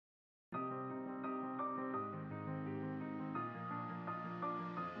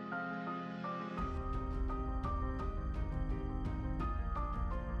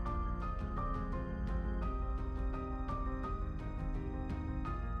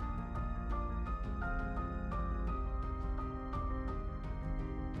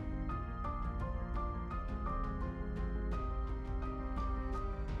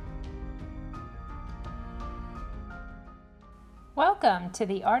Welcome to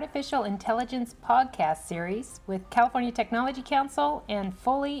the Artificial Intelligence podcast series with California Technology Council and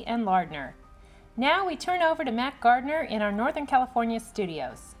Foley and Lardner. Now we turn over to Matt Gardner in our Northern California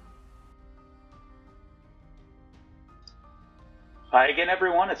studios. Hi again,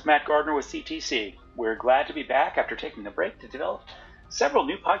 everyone. It's Matt Gardner with CTC. We're glad to be back after taking a break to develop several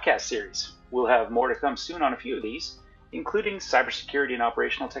new podcast series. We'll have more to come soon on a few of these, including cybersecurity and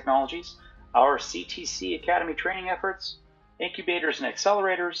operational technologies, our CTC Academy training efforts, incubators and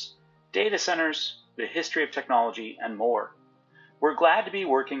accelerators, data centers, the history of technology, and more. We're glad to be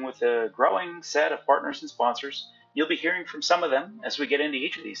working with a growing set of partners and sponsors. You'll be hearing from some of them as we get into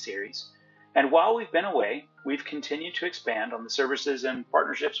each of these series. And while we've been away, we've continued to expand on the services and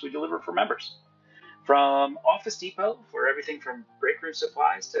partnerships we deliver for members. From Office Depot, for everything from break room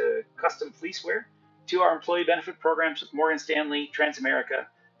supplies to custom fleeceware, to our employee benefit programs with Morgan Stanley, Transamerica,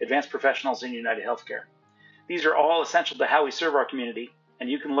 Advanced Professionals, and United Healthcare. These are all essential to how we serve our community,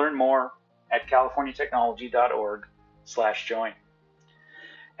 and you can learn more at californiatechnology.org/join.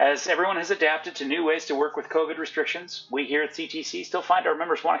 As everyone has adapted to new ways to work with COVID restrictions, we here at CTC still find our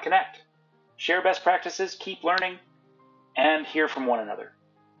members want to connect, share best practices, keep learning, and hear from one another.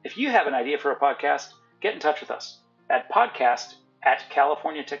 If you have an idea for a podcast, get in touch with us at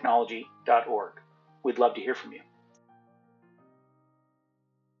podcast@californiatechnology.org. We'd love to hear from you.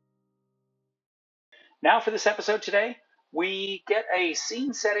 Now for this episode today, we get a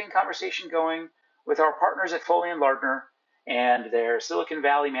scene-setting conversation going with our partners at Foley and Lardner and their Silicon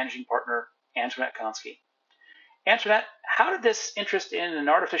Valley managing partner, Antoinette Konski. Antoinette, how did this interest in an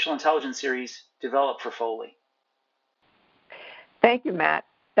artificial intelligence series develop for Foley? Thank you, Matt.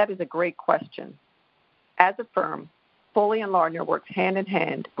 That is a great question. As a firm, Foley and Lardner works hand in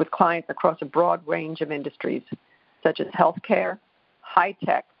hand with clients across a broad range of industries, such as healthcare,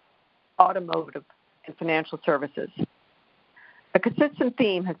 high-tech, automotive, and financial services. A consistent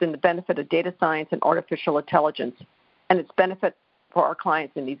theme has been the benefit of data science and artificial intelligence and its benefit for our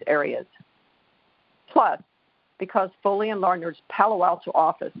clients in these areas. Plus, because Foley and Lardner's Palo Alto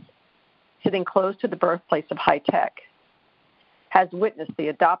office, sitting close to the birthplace of high tech, has witnessed the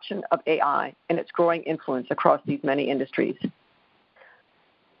adoption of AI and its growing influence across these many industries.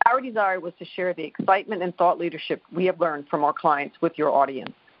 Our desire was to share the excitement and thought leadership we have learned from our clients with your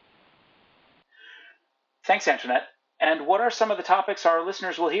audience. Thanks, Antoinette. And what are some of the topics our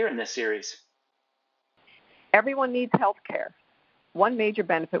listeners will hear in this series? Everyone needs healthcare. One major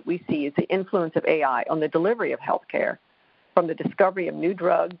benefit we see is the influence of AI on the delivery of healthcare, from the discovery of new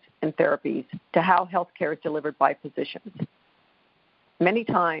drugs and therapies to how healthcare is delivered by physicians. Many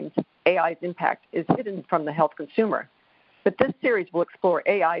times, AI's impact is hidden from the health consumer, but this series will explore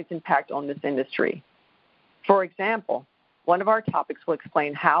AI's impact on this industry. For example, one of our topics will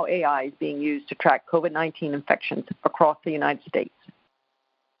explain how AI is being used to track COVID-19 infections across the United States.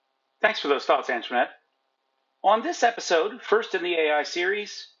 Thanks for those thoughts, Antoinette. On this episode, first in the AI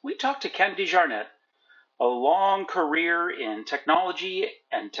series, we talked to Ken DeJarnette. A long career in technology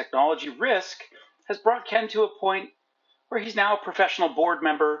and technology risk has brought Ken to a point where he's now a professional board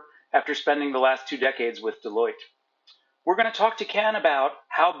member after spending the last 2 decades with Deloitte. We're going to talk to Ken about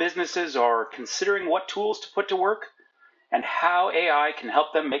how businesses are considering what tools to put to work and how AI can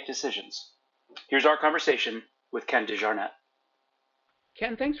help them make decisions. Here's our conversation with Ken DeJarnette.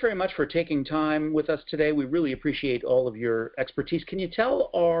 Ken, thanks very much for taking time with us today. We really appreciate all of your expertise. Can you tell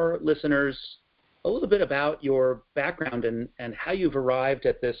our listeners a little bit about your background and how you've arrived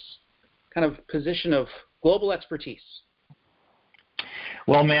at this kind of position of global expertise?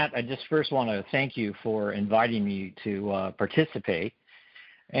 Well, Matt, I just first want to thank you for inviting me to participate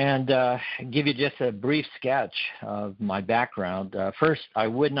and give you just a brief sketch of my background. First, I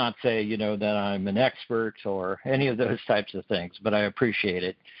would not say, that I'm an expert or any of those types of things, but I appreciate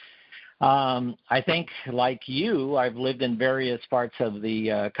it. I think, like you, I've lived in various parts of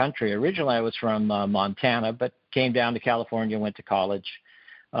the country. Originally, I was from Montana, but came down to California, went to college,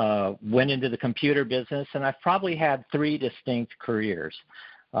 went into the computer business, and I've probably had 3 distinct careers.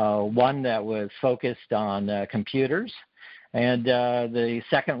 One that was focused on computers, and the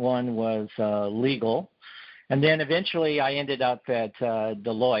second one was legal. And then eventually I ended up at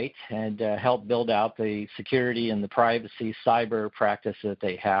Deloitte and helped build out the security and the privacy cyber practice that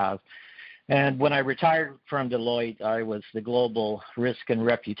they have. And when I retired from Deloitte, I was the global risk and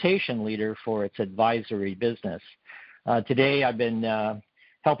reputation leader for its advisory business. Today I've been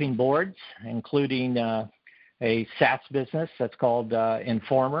helping boards, including a SaaS business that's called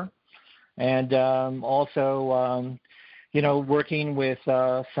Informer, and also working with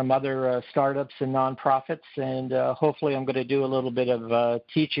some other startups and nonprofits, and hopefully I'm going to do a little bit of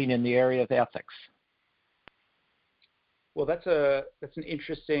teaching in the area of ethics. Well, that's an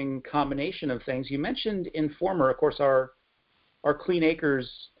interesting combination of things. You mentioned Informer. Of course, our Clean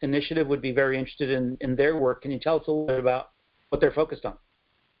Acres initiative would be very interested in their work. Can you tell us a little bit about what they're focused on?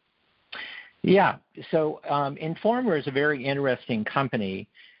 Yeah. So Informer is a very interesting company,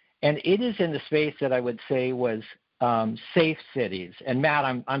 and it is in the space that I would say was safe cities. And Matt,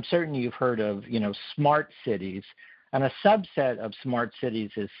 I'm certain you've heard of smart cities, and a subset of smart cities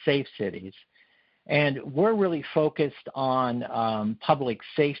is safe cities. And we're really focused on public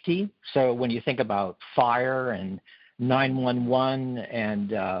safety. So when you think about fire and 911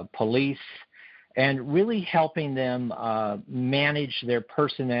 and police, and really helping them manage their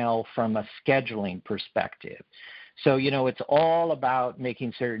personnel from a scheduling perspective. So, it's all about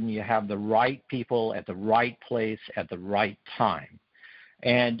making certain you have the right people at the right place at the right time.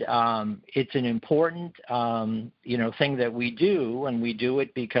 And it's an important, thing that we do, and we do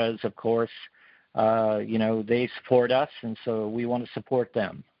it because, of course, they support us, and so we want to support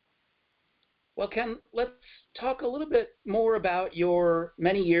them. Well, Ken, let's talk a little bit more about your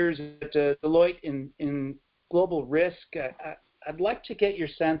many years at Deloitte in global risk. I'd like to get your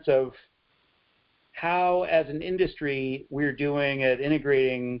sense of how, as an industry, we're doing at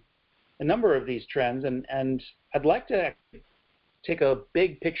integrating a number of these trends, and I'd like to take a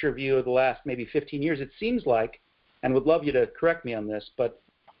big picture view of the last maybe 15 years. It seems like, and would love you to correct me on this, but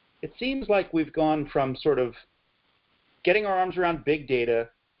it seems like we've gone from sort of getting our arms around big data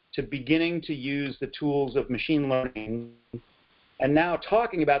to beginning to use the tools of machine learning, and now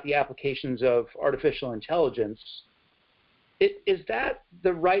talking about the applications of artificial intelligence. Is that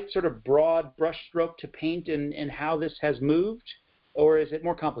the right sort of broad brushstroke to paint in how this has moved, or is it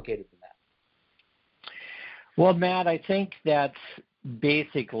more complicated than that? Well, Matt, I think that's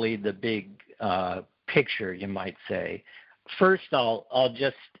basically the big picture, you might say. First, I'll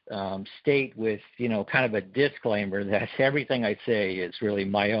just state with kind of a disclaimer that everything I say is really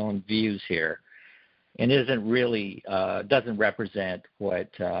my own views here, and isn't really doesn't represent what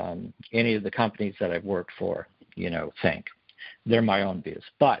any of the companies that I've worked for think. They're my own views.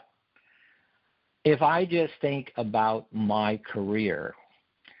 But if I just think about my career,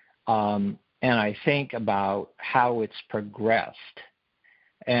 and I think about how it's progressed.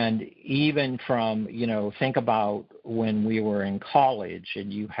 And even from, think about when we were in college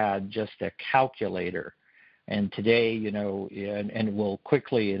and you had just a calculator. And today, and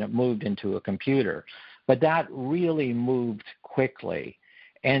it moved into a computer. But that really moved quickly.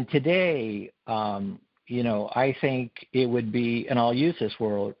 And today, I think it would be, and I'll use this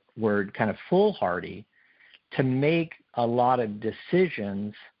word kind of foolhardy, to make a lot of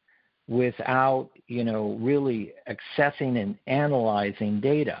decisions without, really accessing and analyzing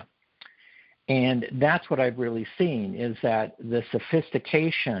data. And that's what I've really seen, is that the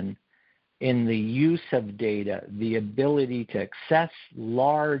sophistication in the use of data, the ability to access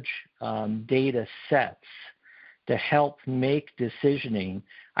large data sets to help make decisioning,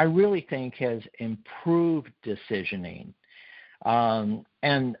 I really think has improved decisioning.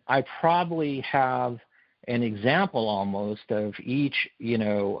 And I probably have an example almost of each,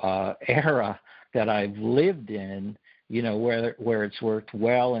 era that I've lived in, where it's worked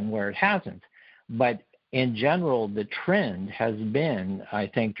well and where it hasn't. But in general, the trend has been, I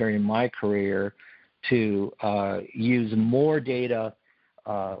think, during my career to use more data,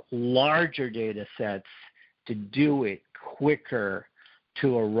 larger data sets to do it quicker,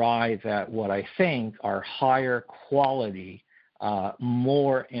 to arrive at what I think are higher quality,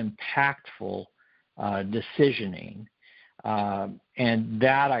 more impactful decisioning. And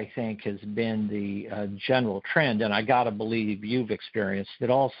that, I think, has been the general trend, and I got to believe you've experienced it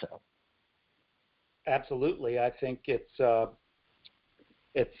also. Absolutely. I think it's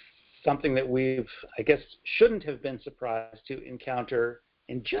something that we've, I guess, shouldn't have been surprised to encounter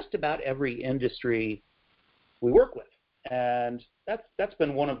in just about every industry we work with. And that's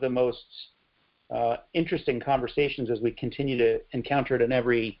been one of the most interesting conversations as we continue to encounter it in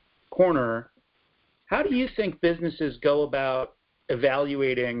every corner. How do you think businesses go about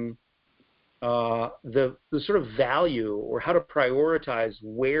evaluating the sort of value, or how to prioritize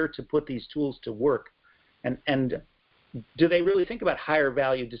where to put these tools to work? And do they really think about higher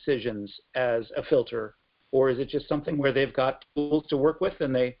value decisions as a filter, or is it just something where they've got tools to work with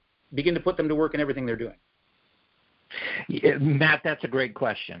and they begin to put them to work in everything they're doing? Yeah, Matt, that's a great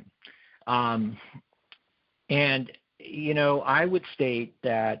question. And, I would state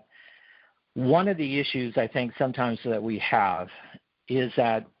that one of the issues I think sometimes that we have is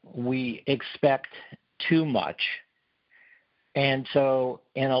that we expect too much. And so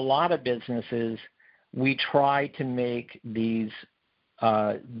in a lot of businesses, we try to make these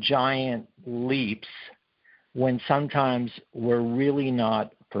giant leaps when sometimes we're really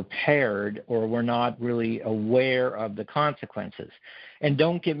not prepared or we're not really aware of the consequences. And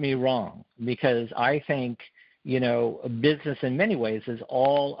don't get me wrong, because I think, business in many ways is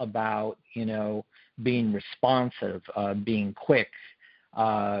all about, being responsive, being quick,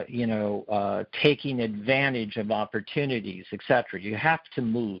 taking advantage of opportunities, etc. You have to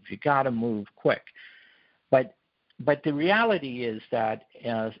move. You got to move quick. But the reality is that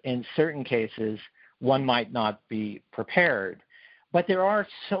in certain cases, one might not be prepared. But there are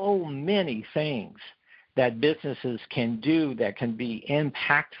so many things that businesses can do that can be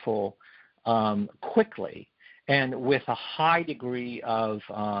impactful quickly and with a high degree of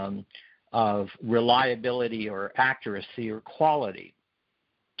reliability or accuracy or quality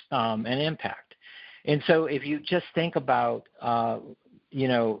and impact. And so if you just think about,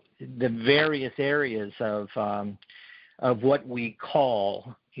 the various areas of what we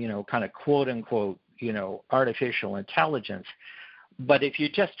call, kind of quote unquote, artificial intelligence. But if you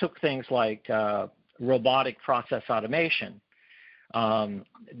just took things like robotic process automation,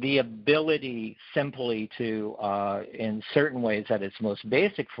 the ability simply to, in certain ways at its most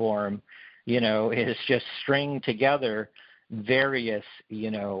basic form, is just string together various,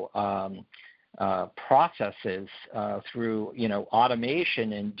 processes through,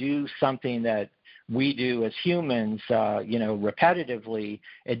 automation and do something that we do as humans, repetitively,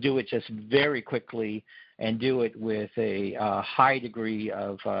 and do it just very quickly and do it with a high degree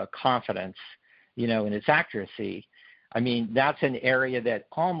of confidence, in its accuracy. I mean, that's an area that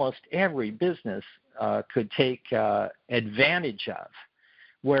almost every business could take advantage of.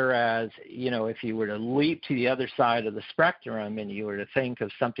 Whereas, if you were to leap to the other side of the spectrum and you were to think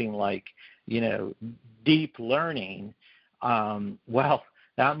of something like, deep learning, well,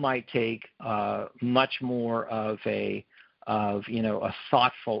 that might take much more of a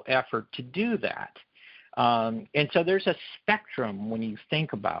thoughtful effort to do that. And so there's a spectrum when you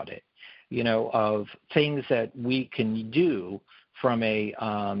think about it, of things that we can do from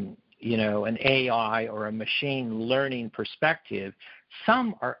an AI or a machine learning perspective.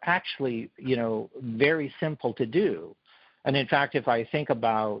 Some are actually, very simple to do. And in fact, if I think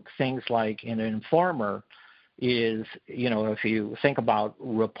about things like an Informer is, if you think about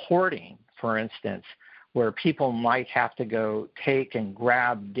reporting, for instance, where people might have to go take and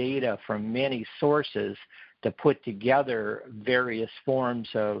grab data from many sources to put together various forms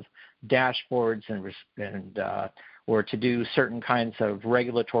of dashboards and or to do certain kinds of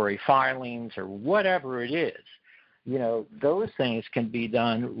regulatory filings or whatever it is. Those things can be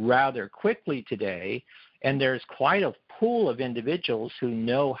done rather quickly today, and there's quite a pool of individuals who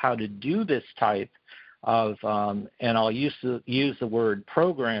know how to do this type of, and I'll use the word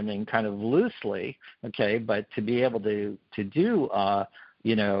programming kind of loosely, okay, but to be able to do,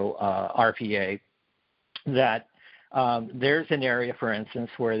 RPA, that there's an area, for instance,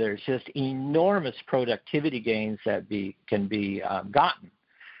 where there's just enormous productivity gains that can be gotten.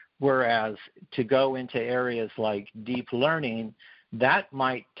 Whereas to go into areas like deep learning, that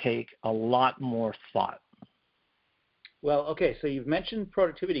might take a lot more thought. Well, okay, so you've mentioned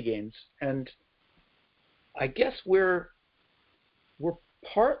productivity gains, and I guess we're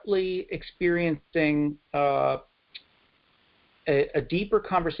partly experiencing a deeper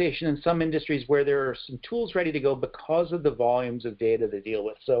conversation in some industries where there are some tools ready to go because of the volumes of data they deal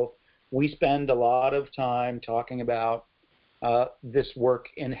with. So we spend a lot of time talking about this work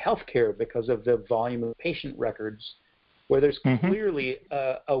in healthcare because of the volume of patient records, where there's clearly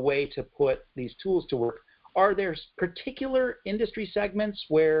a way to put these tools to work. Are there particular industry segments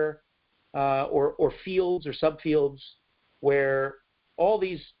where, or fields or subfields, where all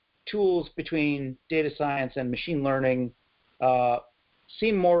these tools between data science and machine learning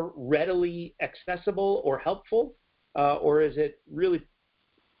seem more readily accessible or helpful, or is it really,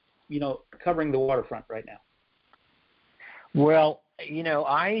 covering the waterfront right now? Well,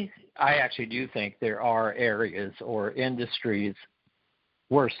 I actually do think there are areas or industries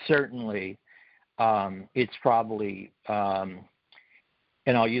where certainly it's probably, and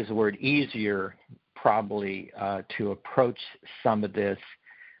I'll use the word easier, probably to approach some of this.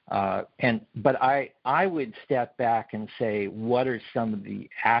 But I would step back and say, what are some of the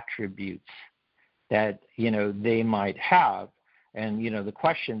attributes that they might have? And the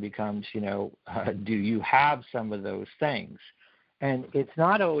question becomes, do you have some of those things? And it's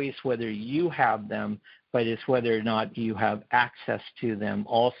not always whether you have them, but it's whether or not you have access to them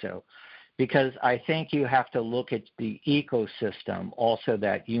also. Because I think you have to look at the ecosystem also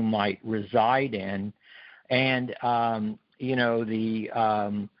that you might reside in, and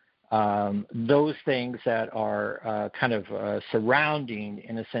those things that are kind of surrounding,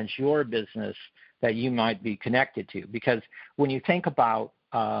 in a sense, your business that you might be connected to. Because when you think about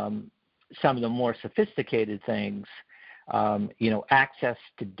some of the more sophisticated things, access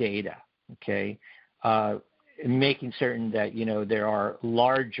to data, okay, making certain that, there are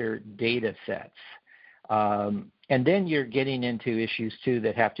larger data sets. And then you're getting into issues, too,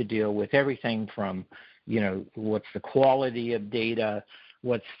 that have to deal with everything from, what's the quality of data,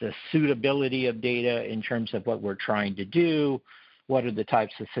 what's the suitability of data in terms of what we're trying to do, what are the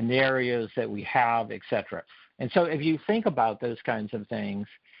types of scenarios that we have, et cetera. And so if you think about those kinds of things,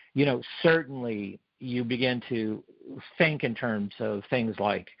 certainly you begin to think in terms of things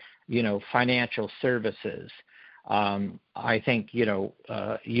like, financial services. I think,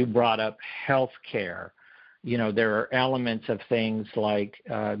 you brought up healthcare. There are elements of things like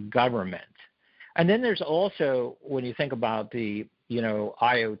government. And then there's also, when you think about the,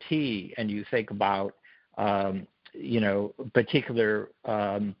 IoT, and you think about, particular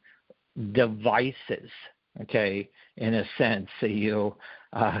devices, okay, in a sense. So you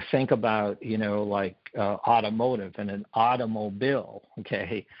think about, like automotive and an automobile,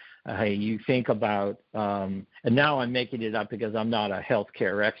 okay. You think about, and now I'm making it up because I'm not a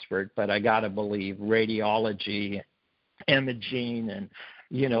healthcare expert, but I got to believe radiology, imaging, and,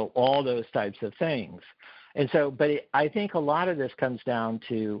 all those types of things. And so, but I think a lot of this comes down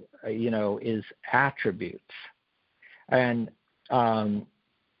to, is attributes. And,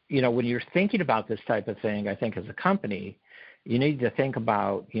 when you're thinking about this type of thing, I think as a company, you need to think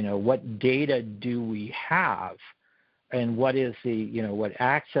about, what data do we have, and what is the, what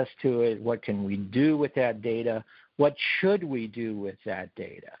access to it, what can we do with that data, what should we do with that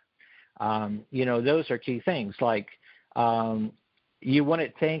data? Those are key things. Like, you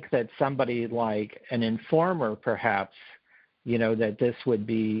wouldn't think that somebody like an informer, perhaps, that this would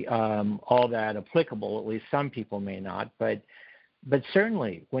be all that applicable. At least some people may not. But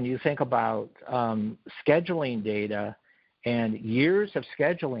certainly, when you think about scheduling data and years of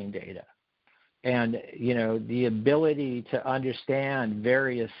scheduling data, and the ability to understand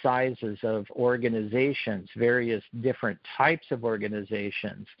various sizes of organizations, various different types of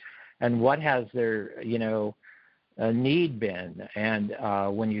organizations, and what has their need been, and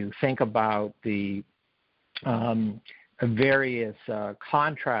when you think about the various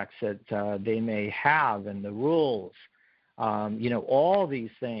contracts that they may have and the rules, all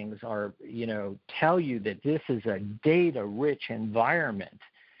these things are, tell you that this is a data-rich environment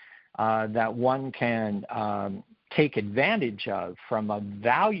that one can take advantage of from a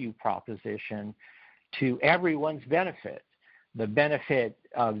value proposition to everyone's benefit. The benefit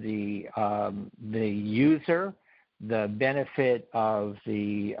of the user, the benefit of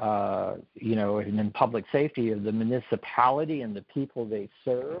the, and in public safety, of the municipality and the people they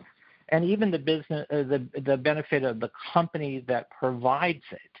serve, and even the business, the benefit of the company that provides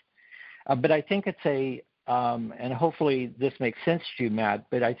it. But I think it's and hopefully this makes sense to you, Matt,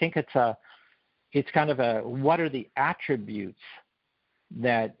 but I think it's kind of what are the attributes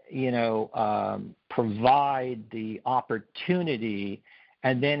that, provide the opportunity,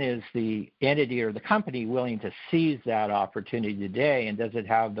 and then is the entity or the company willing to seize that opportunity today, and does it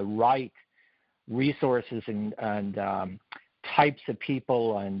have the right resources and types of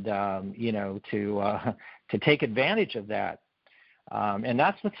people and, to take advantage of that. And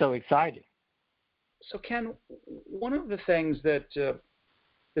that's what's so exciting. So, Ken, one of the things that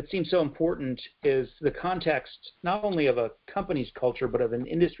seems so important is the context not only of a company's culture, but of an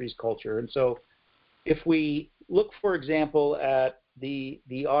industry's culture. And so if we look, for example, at the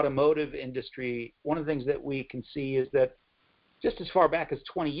automotive industry, one of the things that we can see is that just as far back as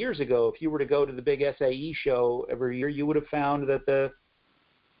 20 years ago, if you were to go to the big SAE show every year, you would have found that the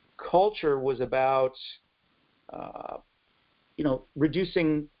culture was about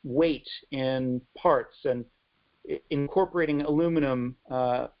reducing weight in parts and incorporating aluminum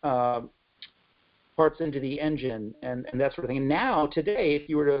parts into the engine and that sort of thing. And now, today, if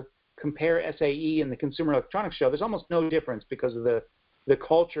you were to compare SAE and the Consumer Electronics Show, there's almost no difference because of the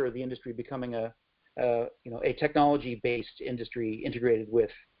culture of the industry becoming a technology-based industry integrated with,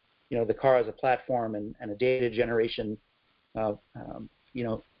 the car as a platform and a data generation, an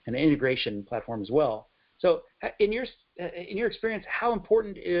integration platform as well. So, in your experience, how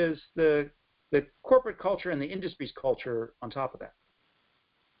important is the corporate culture and the industry's culture on top of that?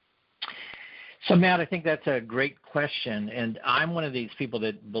 So, Matt, I think that's a great question, and I'm one of these people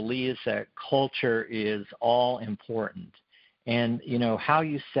that believes that culture is all important. And, how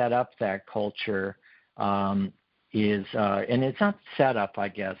you set up that culture is, and it's not set up, I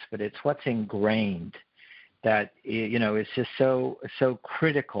guess, but it's what's ingrained that, is just so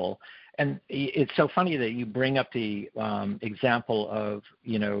critical. And it's so funny that you bring up the example of,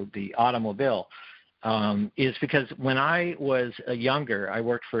 the automobile. is because when I was younger, I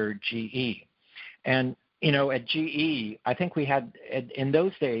worked for GE. And, at GE, I think we had, in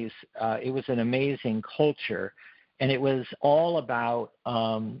those days, it was an amazing culture, and it was all about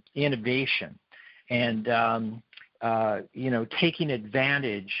innovation and, taking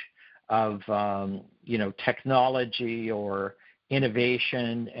advantage of, technology or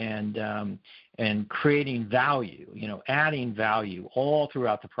innovation and creating value, adding value all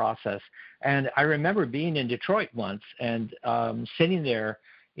throughout the process. And I remember being in Detroit once and sitting there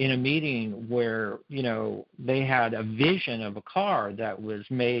in a meeting where, they had a vision of a car that was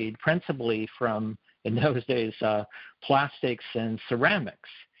made principally from, in those days, plastics and ceramics.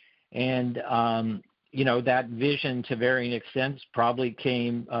 And, that vision to varying extents probably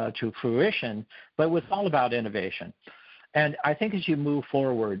came to fruition, but it was all about innovation. And I think as you move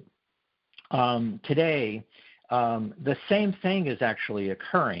forward, today, the same thing is actually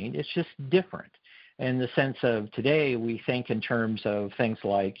occurring. It's just different in the sense of today we think in terms of things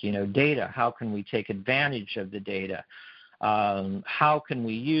like, data. How can we take advantage of the data? How can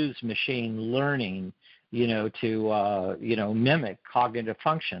we use machine learning, to, mimic cognitive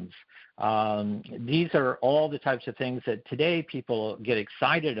functions? These are all the types of things that today people get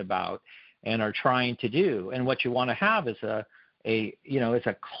excited about and are trying to do. And what you want to have is a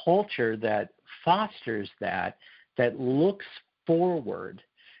culture that fosters that looks forward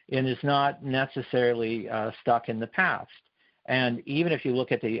and is not necessarily stuck in the past. And even if you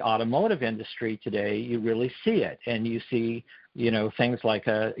look at the automotive industry today, you really see it. And you see, things like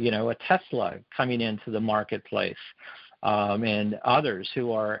a Tesla coming into the marketplace, and others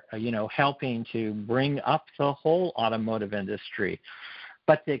who are, helping to bring up the whole automotive industry.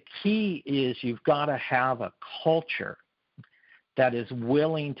 But the key is you've got to have a culture that is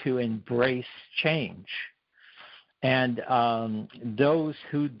willing to embrace change. And those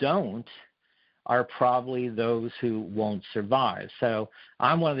who don't are probably those who won't survive. So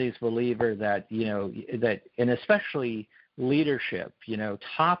I'm one of these believers that, and especially leadership,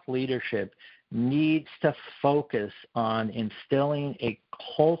 top leadership needs to focus on instilling a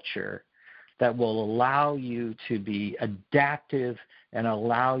culture that will allow you to be adaptive and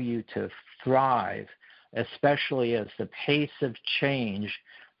allow you to thrive, especially as the pace of change,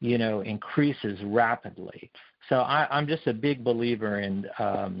 increases rapidly. So I'm just a big believer in,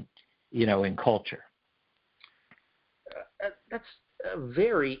 in culture. That's a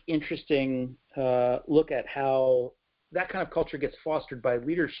very interesting look at how that kind of culture gets fostered by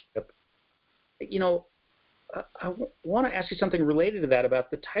leadership. I want to ask you something related to that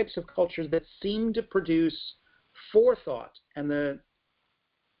about the types of cultures that seem to produce forethought. And the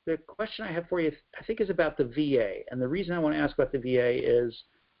question I have for you, I think, is about the VA. And the reason I want to ask about the VA is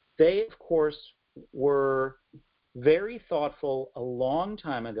they, of course, were very thoughtful a long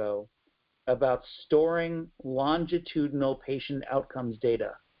time ago about storing longitudinal patient outcomes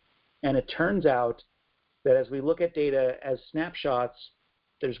data. And it turns out that as we look at data as snapshots,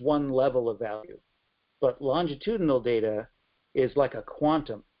 there's one level of value. But longitudinal data is like a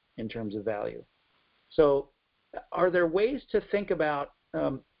quantum in terms of value. So are there ways to think about,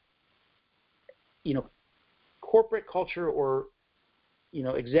 corporate culture or,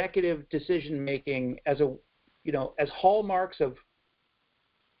 executive decision-making as as hallmarks of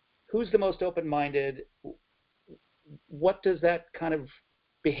who's the most open-minded? What does that kind of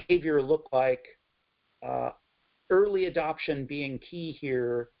behavior look like? Early adoption being key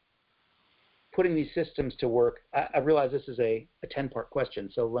here, putting these systems to work. I realize this is a 10-part question,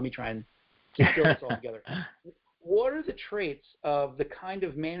 so let me try and distill this all together. What are the traits of the kind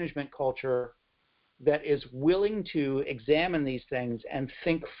of management culture that is willing to examine these things and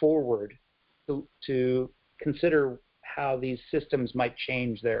think forward to consider how these systems might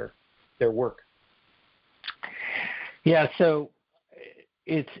change their work? Yeah, so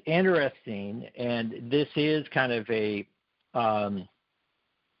it's interesting, and this is kind of a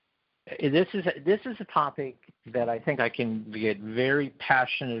this is a topic that I think I can get very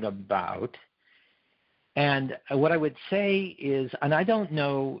passionate about. And what I would say is, and I don't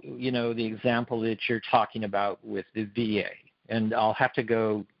know, the example that you're talking about with the VA, and I'll have to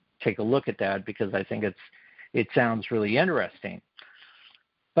go take a look at that because I think it sounds really interesting.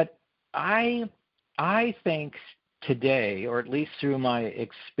 But I think today, or at least through my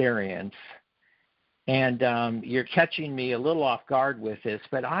experience, and you're catching me a little off guard with this,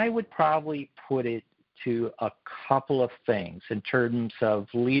 but I would probably put it to a couple of things in terms of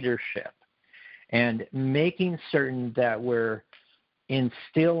leadership and making certain that we're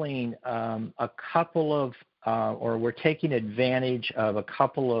instilling a couple of, or we're taking advantage of a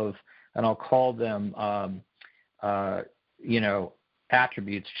couple of, and I'll call them,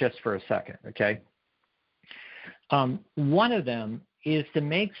 attributes just for a second, okay? One of them is to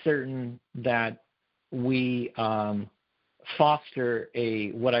make certain that we foster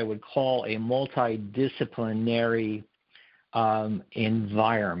what I would call a multidisciplinary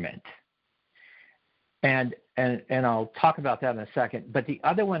environment. And I'll talk about that in a second. But the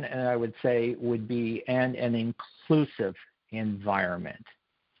other one, and I would say, would be an inclusive environment.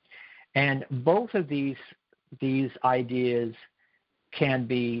 And both of these ideas can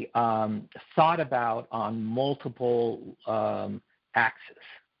be thought about on multiple axes.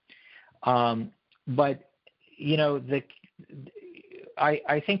 But, you know,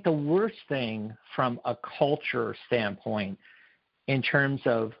 I think the worst thing from a culture standpoint in terms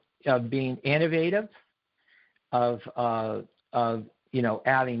of being innovative, of you know,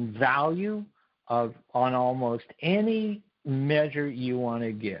 adding value on almost any measure you want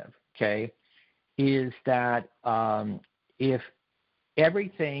to give, okay, is that if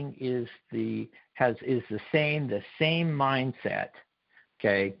everything is the same mindset,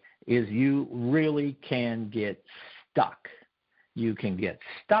 okay, is you really can get stuck. You can get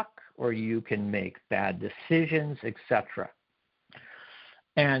stuck, or you can make bad decisions, etc.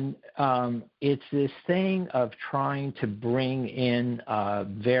 And it's this thing of trying to bring in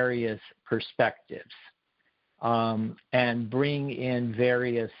various perspectives and bring in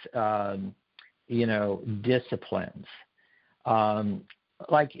various, you know, disciplines.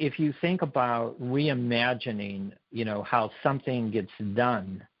 Like if you think about reimagining, you know, how something gets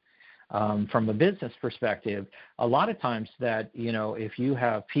done from a business perspective, a lot of times that, you know, if you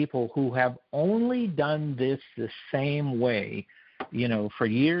have people who have only done this the same way, you know, for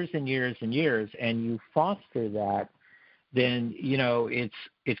years and years and years, and you foster that, then, you know, it's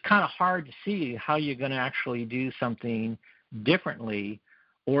kind of hard to see how you're going to actually do something differently,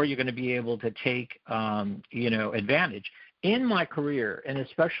 or you're going to be able to take, you know, advantage. In my career, and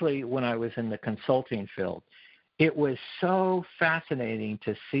especially when I was in the consulting field, it was so fascinating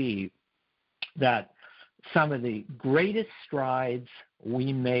to see that some of the greatest strides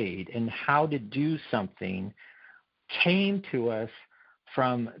we made in how to do something came to us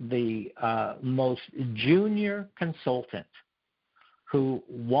from the most junior consultant who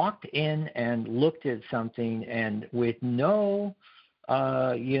walked in and looked at something and with no,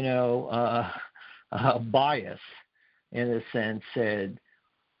 you know, bias, in a sense, said,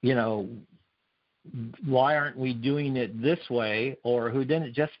 you know, why aren't we doing it this way? Or who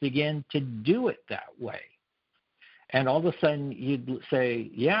didn't just begin to do it that way. And all of a sudden you'd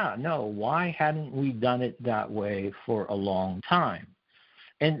say, yeah, no, why hadn't we done it that way for a long time?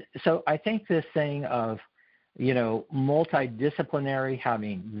 And so I think this thing of, you know, multidisciplinary,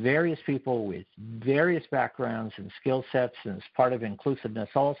 having various people with various backgrounds and skill sets, and as part of inclusiveness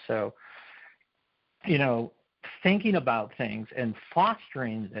also, you know, thinking about things and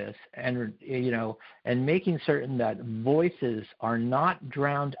fostering this, and, you know, and making certain that voices are not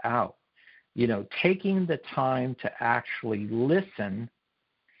drowned out, you know, taking the time to actually listen,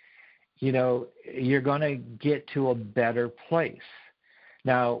 you know, you're going to get to a better place.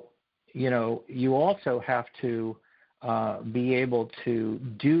 Now, you know, you also have to be able to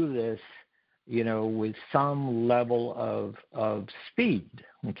do this, you know, with some level of speed,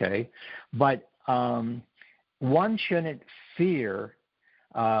 okay? But one shouldn't fear,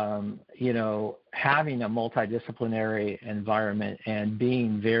 you know, having a multidisciplinary environment and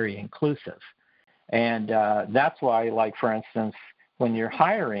being very inclusive. And that's why, like, for instance, when you're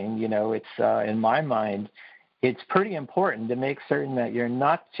hiring, you know, it's, in my mind, it's pretty important to make certain that you're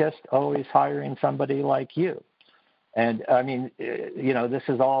not just always hiring somebody like you. And, I mean, you know, this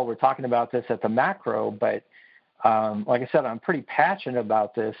is all, we're talking about this at the macro, but like I said, I'm pretty passionate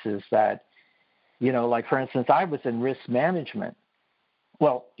about this, is that, you know, like, for instance, I was in risk management.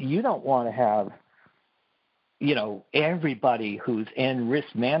 Well, you don't want to have, you know, everybody who's in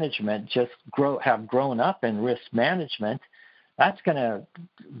risk management just have grown up in risk management. That's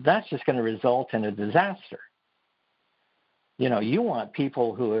just going to result in a disaster. You know, you want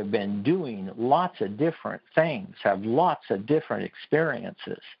people who have been doing lots of different things, have lots of different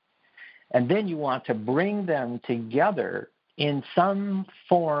experiences. And then you want to bring them together in some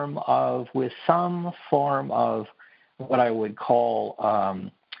form of, with some form of what I would call,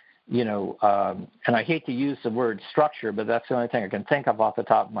 you know, and I hate to use the word structure, but that's the only thing I can think of off the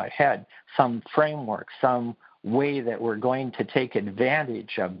top of my head, some framework, some way that we're going to take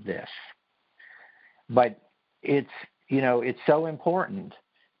advantage of this. But it's, you know, it's so important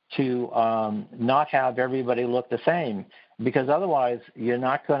to not have everybody look the same, because otherwise you're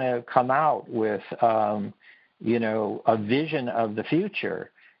not going to come out with, you know, a vision of the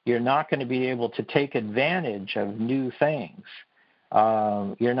future. You're not going to be able to take advantage of new things.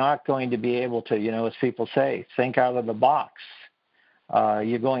 You're not going to be able to, as people say, think out of the box.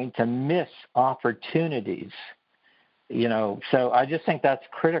 You're going to miss opportunities, So I just think that's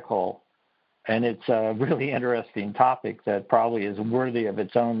critical, and it's a really interesting topic that probably is worthy of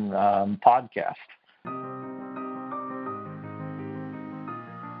its own podcast.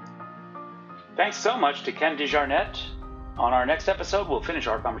 Thanks so much to Ken DeJarnette. On our next episode, we'll finish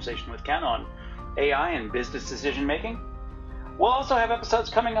our conversation with Ken on AI and business decision making. We'll also have episodes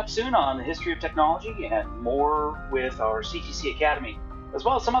coming up soon on the history of technology and more with our CTC Academy, as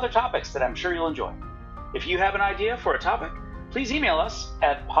well as some other topics that I'm sure you'll enjoy. If you have an idea for a topic, please email us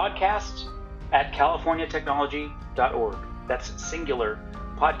at podcast@californiatechnology.org. That's singular,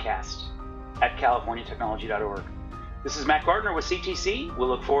 podcast@californiatechnology.org. This is Matt Gardner with CTC. We'll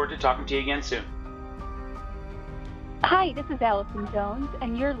look forward to talking to you again soon. Hi, this is Allison Jones,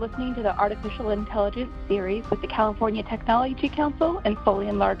 and you're listening to the Artificial Intelligence series with the California Technology Council and Foley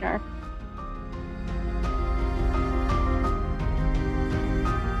and Lardner.